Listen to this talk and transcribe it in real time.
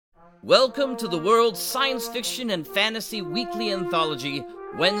Welcome to the world's science fiction and fantasy weekly anthology,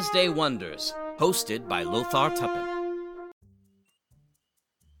 Wednesday Wonders, hosted by Lothar Tuppen.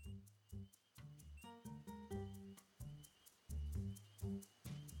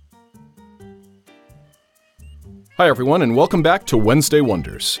 Hi everyone, and welcome back to Wednesday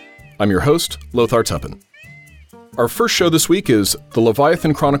Wonders. I'm your host, Lothar Tuppen. Our first show this week is The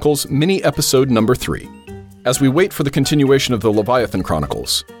Leviathan Chronicles mini-episode number 3. As we wait for the continuation of the Leviathan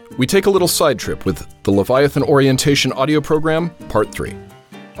Chronicles, we take a little side trip with the Leviathan Orientation audio program, Part 3.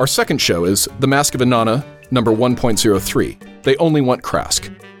 Our second show is The Mask of Inanna, number 1.03, They Only Want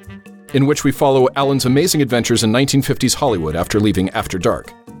Krask, in which we follow Alan's amazing adventures in 1950s Hollywood after leaving After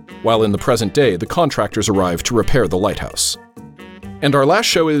Dark, while in the present day, the contractors arrive to repair the lighthouse. And our last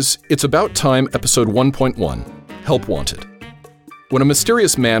show is It's About Time, episode 1.1, Help Wanted. When a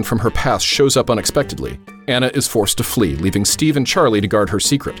mysterious man from her past shows up unexpectedly, Anna is forced to flee, leaving Steve and Charlie to guard her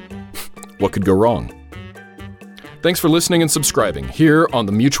secret. What could go wrong? Thanks for listening and subscribing here on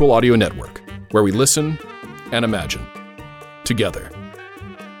the Mutual Audio Network, where we listen and imagine together.